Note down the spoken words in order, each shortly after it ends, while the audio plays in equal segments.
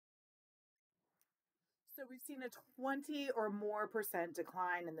So we've seen a 20 or more percent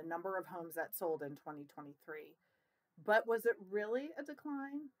decline in the number of homes that sold in 2023. But was it really a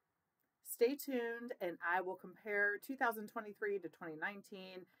decline? Stay tuned and I will compare 2023 to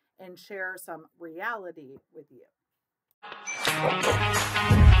 2019 and share some reality with you.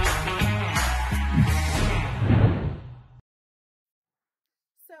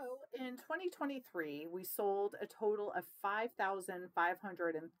 So in 2023, we sold a total of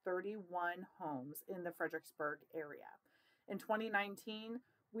 5,531 homes in the Fredericksburg area. In 2019,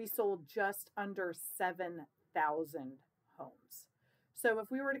 we sold just under 7,000 homes. So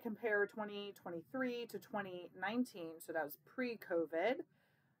if we were to compare 2023 to 2019, so that was pre-COVID,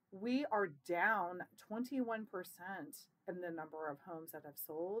 we are down 21% in the number of homes that have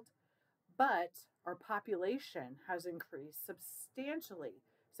sold, but our population has increased substantially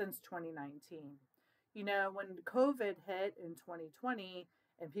since 2019. You know, when COVID hit in 2020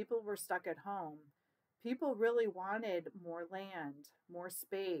 and people were stuck at home, people really wanted more land, more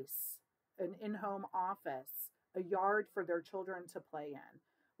space, an in-home office, a yard for their children to play in.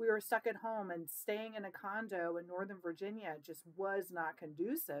 We were stuck at home, and staying in a condo in Northern Virginia just was not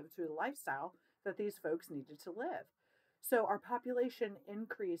conducive to the lifestyle that these folks needed to live. So our population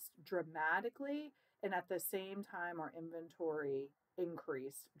increased dramatically, and at the same time, our inventory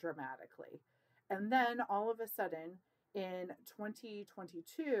increased dramatically. And then all of a sudden, in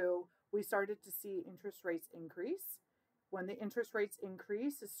 2022, we started to see interest rates increase. When the interest rates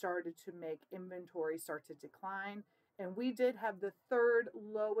increased, it started to make inventory start to decline. And we did have the third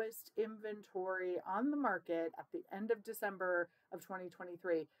lowest inventory on the market at the end of December of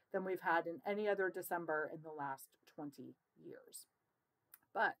 2023 than we've had in any other December in the last 20 years.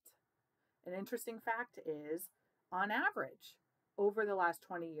 But an interesting fact is, on average, over the last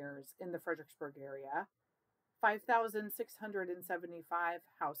 20 years in the Fredericksburg area, 5,675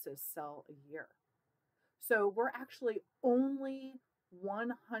 houses sell a year. So we're actually only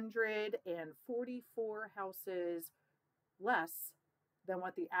 144 houses less than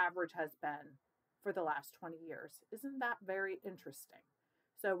what the average has been for the last 20 years. Isn't that very interesting?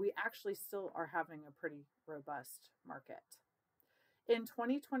 So we actually still are having a pretty robust market. In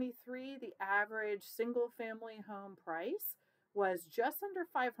 2023, the average single family home price was just under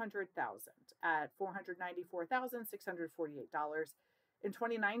 $500,000 at $494,648. In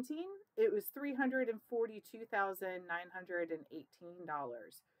 2019, it was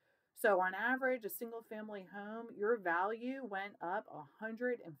 $342,918. So on average, a single family home, your value went up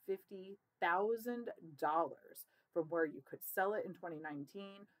 $150,000 from where you could sell it in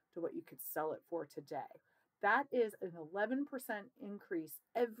 2019 to what you could sell it for today. That is an 11% increase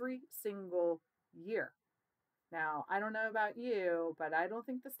every single year. Now, I don't know about you, but I don't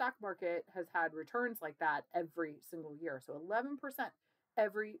think the stock market has had returns like that every single year. So 11%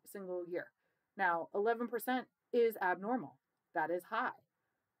 every single year. Now, 11% is abnormal. That is high.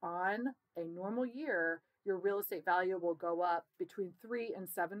 On a normal year, your real estate value will go up between 3 and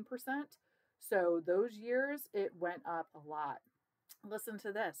 7%. So those years, it went up a lot. Listen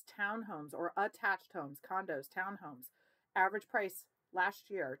to this: townhomes or attached homes, condos, townhomes, average price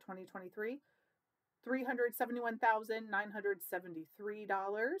last year, 2023,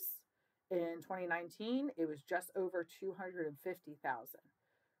 $371,973. In 2019, it was just over $250,000.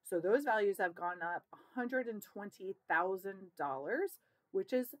 So those values have gone up $120,000,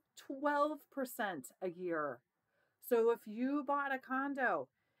 which is 12% a year. So if you bought a condo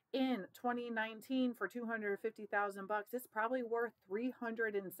in 2019 for $250,000, it's probably worth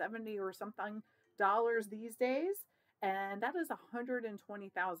 $370 or something dollars these days. And that is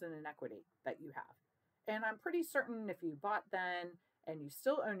 $120,000 in equity that you have. And I'm pretty certain if you bought then and you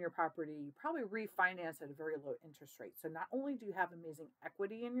still own your property, you probably refinance at a very low interest rate. So not only do you have amazing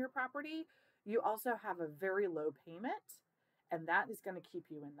equity in your property, you also have a very low payment, and that is going to keep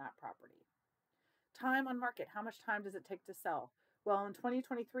you in that property. Time on market. How much time does it take to sell? Well, in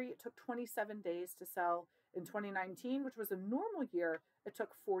 2023, it took 27 days to sell. In 2019, which was a normal year, it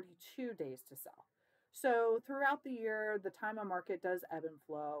took 42 days to sell. So throughout the year, the time on market does ebb and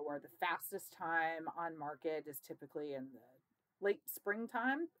flow, or the fastest time on market is typically in the late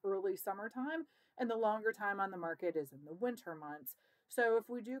springtime, early summertime, and the longer time on the market is in the winter months. So if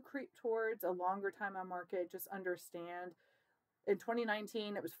we do creep towards a longer time on market, just understand in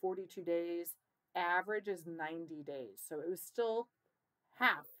 2019, it was 42 days. Average is 90 days. So it was still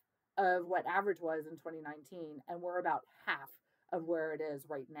half of what average was in 2019, and we're about half of where it is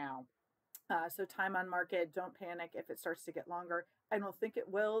right now. So time on market, don't panic if it starts to get longer. I don't think it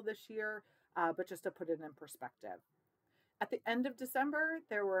will this year, but just to put it in perspective. At the end of December,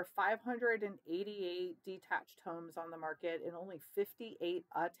 there were 588 detached homes on the market and only 58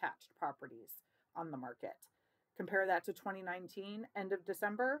 attached properties on the market. Compare that to 2019, end of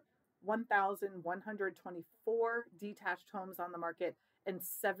December, 1,124 detached homes on the market and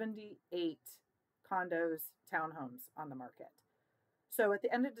 78 condos, townhomes on the market. So at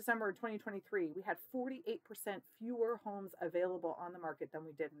the end of December of 2023, we had 48% fewer homes available on the market than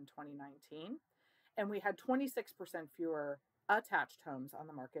we did in 2019. And we had 26% fewer attached homes on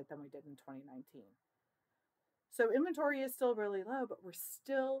the market than we did in 2019. So inventory is still really low, but we're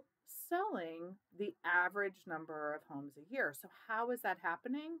still selling the average number of homes a year. So how is that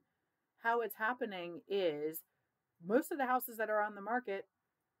happening? How it's happening is most of the houses that are on the market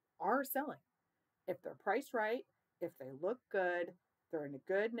are selling. If they're priced right, if they look good, they're in a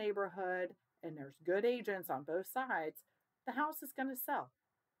good neighborhood, and there's good agents on both sides, the house is going to sell.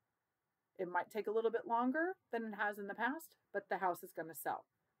 It might take a little bit longer than it has in the past, but the house is going to sell.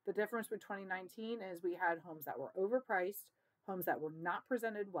 The difference with 2019 is we had homes that were overpriced, homes that were not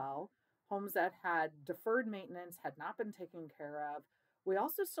presented well, homes that had deferred maintenance, had not been taken care of. We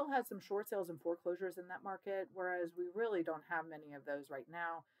also still had some short sales and foreclosures in that market, whereas we really don't have many of those right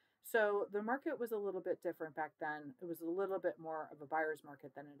now. So the market was a little bit different back then. It was a little bit more of a buyer's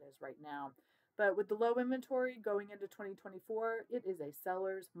market than it is right now. But with the low inventory going into 2024, it is a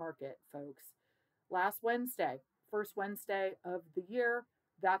seller's market, folks. Last Wednesday, first Wednesday of the year,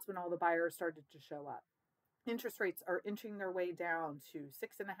 that's when all the buyers started to show up. Interest rates are inching their way down to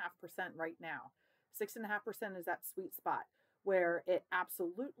 6.5% right now. 6.5% is that sweet spot where it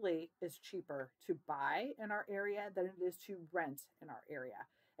absolutely is cheaper to buy in our area than it is to rent in our area.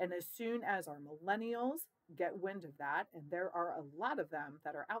 And as soon as our millennials get wind of that, and there are a lot of them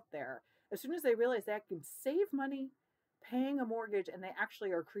that are out there, as soon as they realize they can save money paying a mortgage and they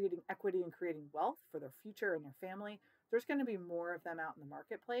actually are creating equity and creating wealth for their future and their family, there's going to be more of them out in the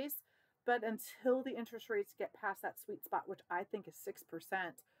marketplace. But until the interest rates get past that sweet spot, which I think is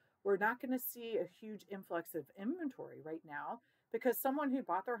 6%, we're not going to see a huge influx of inventory right now, because someone who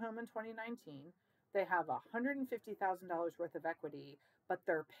bought their home in 2019, they have $150,000 worth of equity, but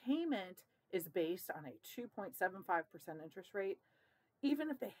their payment is based on a 2.75% interest rate. Even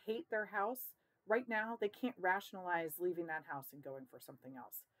if they hate their house, right now they can't rationalize leaving that house and going for something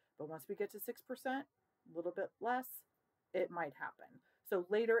else. But once we get to 6%, a little bit less, it might happen. So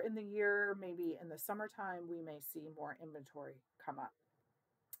later in the year, maybe in the summertime, we may see more inventory come up.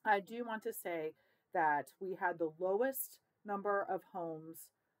 I do want to say that we had the lowest number of homes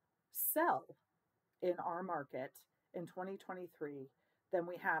sell in our market in 2023 than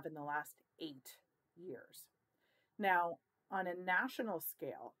we have in the last 8 years. Now, on a national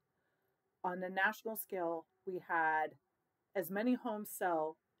scale, we had as many homes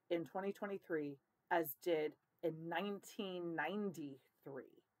sell in 2023 as did in 1993.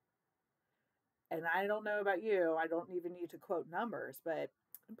 And I don't know about you, I don't even need to quote numbers, but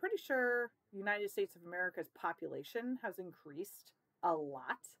I'm pretty sure the United States of America's population has increased a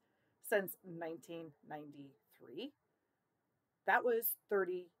lot since 1993. That was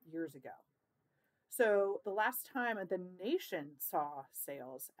 30 years ago. So the last time the nation saw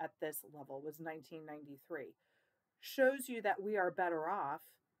sales at this level was 1993. Shows you that we are better off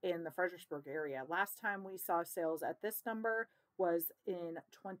in the Fredericksburg area. Last time we saw sales at this number was in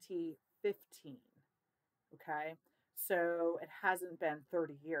 2015. Okay. So it hasn't been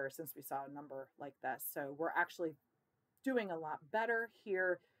 30 years since we saw a number like this. So we're actually doing a lot better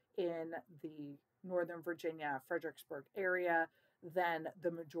here in the Northern Virginia, Fredericksburg area than the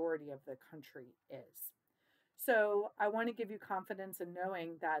majority of the country is. So I want to give you confidence in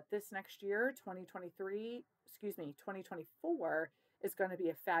knowing that this next year, 2024 is going to be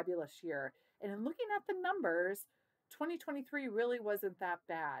a fabulous year. And in looking at the numbers, 2023 really wasn't that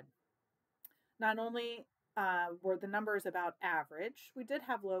bad. Not only were the numbers about average, we did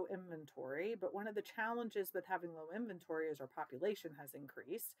have low inventory, but one of the challenges with having low inventory is our population has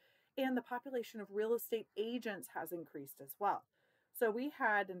increased, and the population of real estate agents has increased as well. So we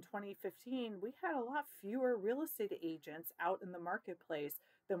had in 2015, we had a lot fewer real estate agents out in the marketplace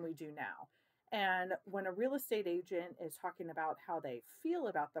than we do now. And when a real estate agent is talking about how they feel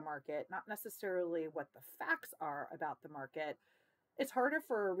about the market, not necessarily what the facts are about the market, it's harder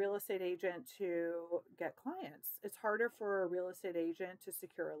for a real estate agent to get clients. It's harder for a real estate agent to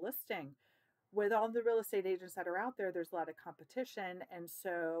secure a listing. With all the real estate agents that are out there, there's a lot of competition. And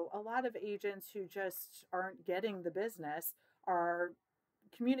so a lot of agents who just aren't getting the business are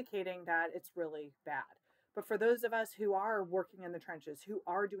communicating that it's really bad. But for those of us who are working in the trenches, who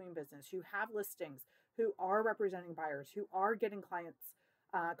are doing business, who have listings, who are representing buyers, who are getting clients,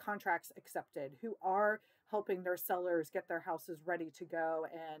 contracts accepted, who are helping their sellers get their houses ready to go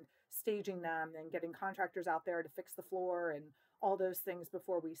and staging them and getting contractors out there to fix the floor and all those things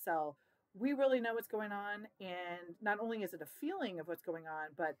before we sell, we really know what's going on. And not only is it a feeling of what's going on,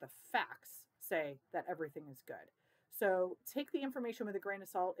 but the facts say that everything is good. So take the information with a grain of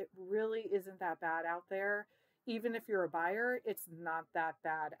salt. It really isn't that bad out there. Even if you're a buyer, it's not that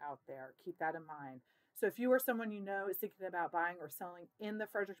bad out there. Keep that in mind. So if you or someone you know is thinking about buying or selling in the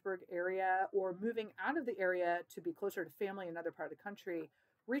Fredericksburg area or moving out of the area to be closer to family in another part of the country,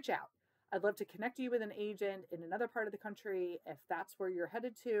 reach out. I'd love to connect you with an agent in another part of the country if that's where you're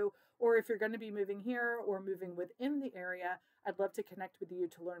headed to, or if you're going to be moving here or moving within the area. I'd love to connect with you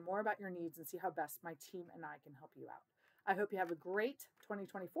to learn more about your needs and see how best my team and I can help you out. I hope you have a great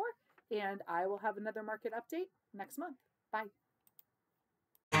 2024, and I will have another market update next month. Bye.